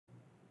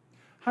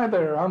Hi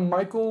there, I'm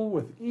Michael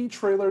with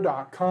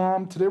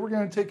etrailer.com. Today we're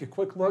going to take a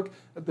quick look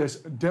at this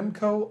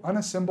Demco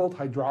Unassembled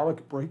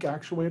hydraulic brake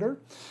actuator.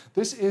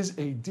 This is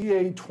a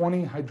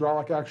DA20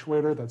 hydraulic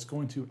actuator that's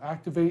going to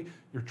activate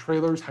your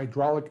trailer's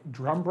hydraulic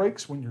drum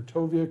brakes when your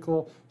tow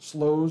vehicle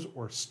slows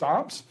or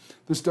stops.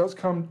 This does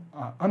come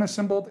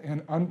unassembled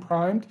and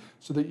unprimed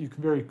so that you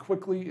can very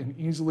quickly and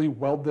easily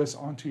weld this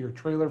onto your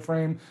trailer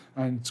frame,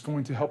 and it's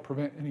going to help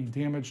prevent any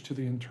damage to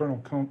the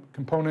internal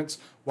components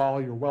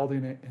while you're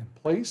welding it in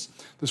place.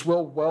 This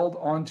will weld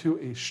onto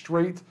a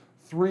straight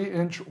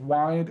 3-inch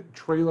wide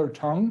trailer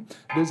tongue.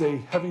 It is a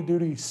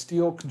heavy-duty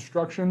steel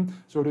construction,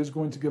 so it is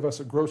going to give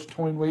us a gross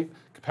towing weight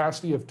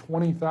capacity of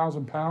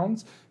 20,000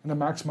 pounds and a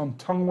maximum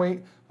tongue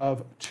weight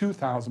of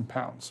 2,000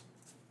 pounds.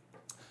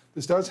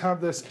 This does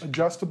have this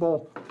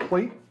adjustable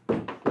plate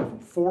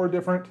with 4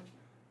 different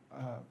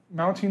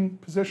mounting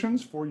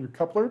positions for your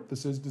coupler.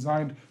 This is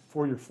designed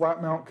for your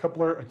flat mount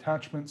coupler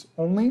attachments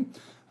only.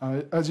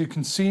 As you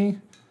can see,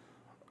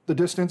 the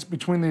distance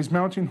between these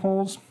mounting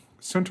holes,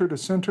 center to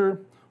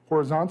center,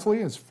 horizontally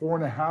is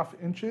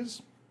 4.5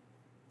 inches.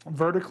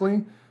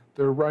 Vertically,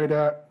 they're right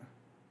at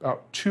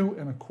about 2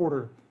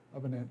 1/4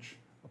 of an inch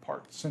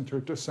apart, center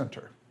to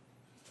center.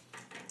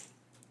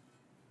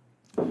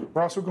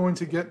 We're also going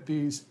to get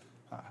these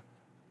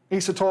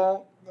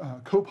acetal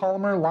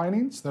copolymer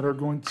linings that are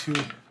going to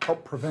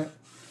help prevent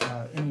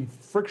any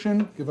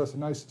friction, give us a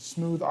nice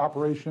smooth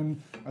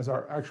operation as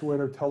our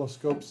actuator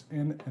telescopes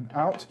in and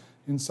out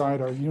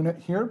inside our unit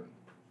here.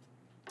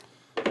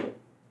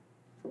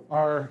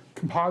 Our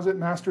composite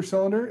master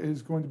cylinder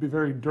is going to be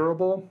very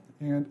durable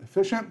and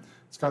efficient.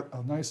 It's got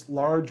a nice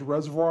large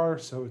reservoir,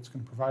 so it's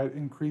going to provide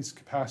increased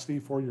capacity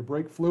for your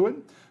brake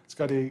fluid. It's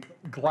got a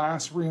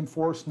glass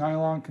reinforced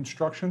nylon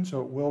construction,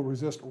 so it will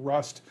resist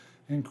rust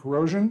and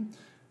corrosion.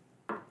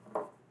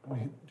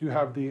 We do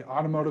have the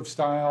automotive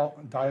style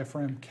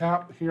diaphragm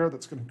cap here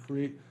that's going to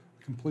create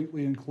a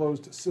completely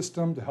enclosed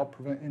system to help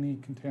prevent any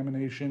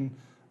contamination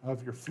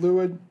of your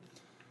fluid.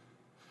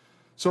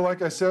 So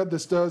like I said,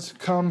 this does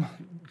come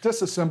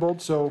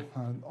disassembled, so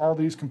all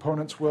these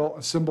components will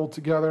assemble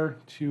together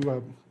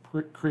to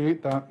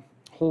create that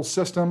whole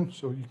system,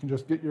 so you can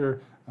just get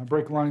your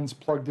brake lines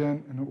plugged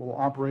in and it will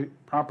operate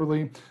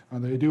properly.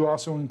 They do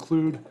also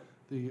include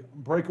the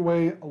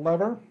breakaway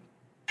lever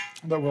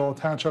that will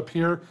attach up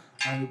here,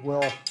 and it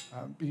will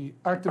be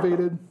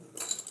activated.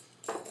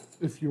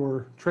 If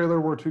your trailer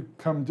were to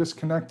come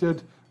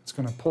disconnected, it's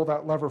going to pull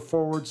that lever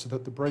forward so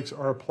that the brakes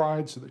are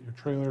applied so that your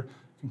trailer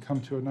can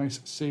come to a nice,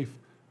 safe,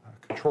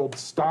 controlled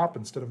stop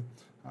instead of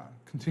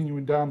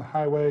continuing down the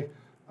highway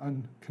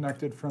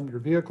unconnected from your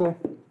vehicle.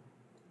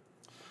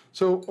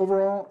 So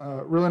overall,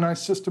 really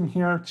nice system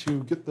here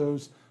to get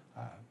those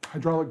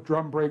hydraulic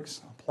drum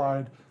brakes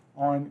applied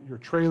on your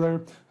trailer.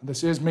 And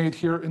this is made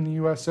here in the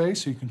USA,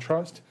 so you can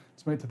trust.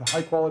 It's made to the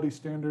high quality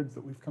standards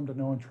that we've come to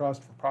know and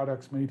trust for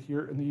products made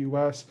here in the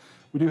US.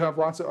 We do have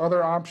lots of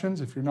other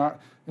options. If you're not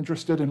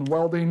interested in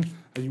welding,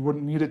 you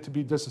wouldn't need it to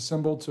be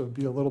disassembled, so it'd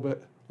be a little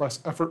bit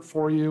less effort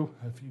for you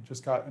if you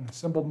just got an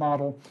assembled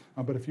model.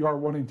 But if you are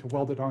wanting to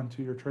weld it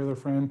onto your trailer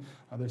frame,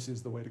 this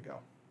is the way to go.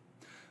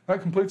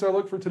 That completes our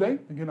look for today.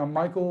 Again, I'm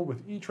Michael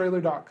with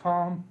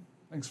etrailer.com.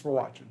 Thanks for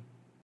watching.